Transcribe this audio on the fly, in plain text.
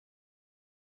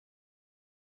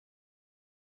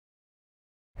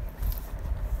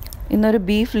ഇന്നൊരു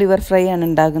beef liver fry ആണ്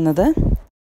ഉണ്ടാക്കുന്നത്.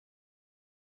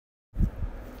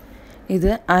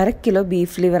 ഇത് 1/2 കിലോ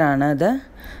ബീഫ് ലിവറാണ്. അത്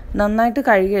നന്നായിട്ട്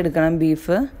കഴുകിയെടുക്കണം.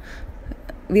 ബീഫ്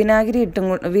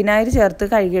വിനാഗിരി ചേർത്ത്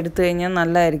കഴുകിയെടുത്ത് കഴിഞ്ഞാൽ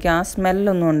നല്ലതായിരിക്കും. ആ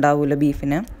സ്മെല്ലൊന്നും ഉണ്ടാവില്ല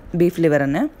ബീഫ്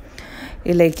ലിവറിന്.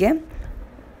 ഇതിലേക്ക്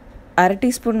 1/2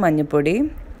 ടീസ്പൂൺ മഞ്ഞൾപ്പൊടി,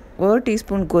 1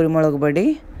 ടീസ്പൂൺ കുരുമുളക് പൊടി,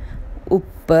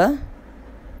 ഉപ്പ്,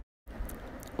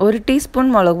 1 ടീസ്പൂൺ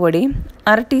മുളക് പൊടി,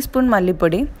 1/2 ടീസ്പൂൺ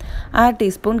മല്ലിപ്പൊടി, 1/2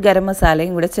 ടീസ്പൂൺ ഗരം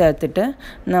മസാലയും കൂടെ ചേർത്തിട്ട്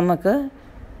നമുക്ക്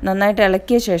നന്നായിട്ട്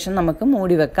ഇളക്കിയ ശേഷം നമുക്ക്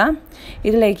മൂടി വെക്കാം.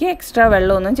 ഇതിലേക്ക് എക്സ്ട്രാ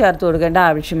വെള്ളമൊന്നും ചേർത്ത് കൊടുക്കേണ്ട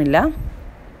ആവശ്യമില്ല.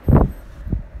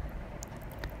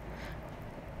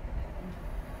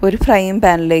 ഒരു ഫ്രൈയിങ്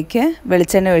പാനിലേക്ക്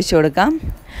വെളിച്ചെണ്ണ ഒഴിച്ചു കൊടുക്കാം.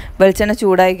 വെളിച്ചെണ്ണ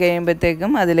ചൂടായി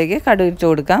കഴിയുമ്പോഴത്തേക്കും അതിലേക്ക് കടുക് ഇട്ട്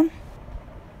കൊടുക്കാം.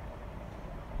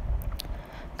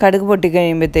 കടുക്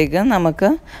പൊട്ടിക്കഴിയുമ്പോഴത്തേക്കും നമുക്ക്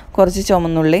കുറച്ച്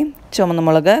ചുവന്നുള്ളി, ചുവന്ന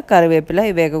മുളക്, കറിവേപ്പില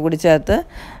ഇവയൊക്കെ കൂടി ചേർത്ത്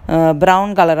ബ്രൗൺ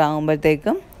കളർ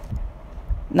ആകുമ്പോഴത്തേക്കും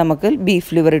നമുക്ക്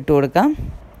ബീഫ് ലിവർ ഇട്ട് കൊടുക്കാം.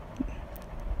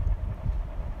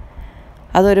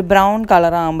 അതൊരു ബ്രൗൺ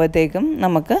കളർ ആകുമ്പോഴത്തേക്കും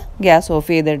നമുക്ക് ഗ്യാസ് ഓഫ്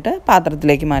ചെയ്തിട്ട്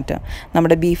പാത്രത്തിലേക്ക് മാറ്റാം.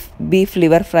 നമ്മുടെ ബീഫ്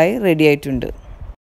ലിവർ ഫ്രൈ റെഡി ആയിട്ടുണ്ട്.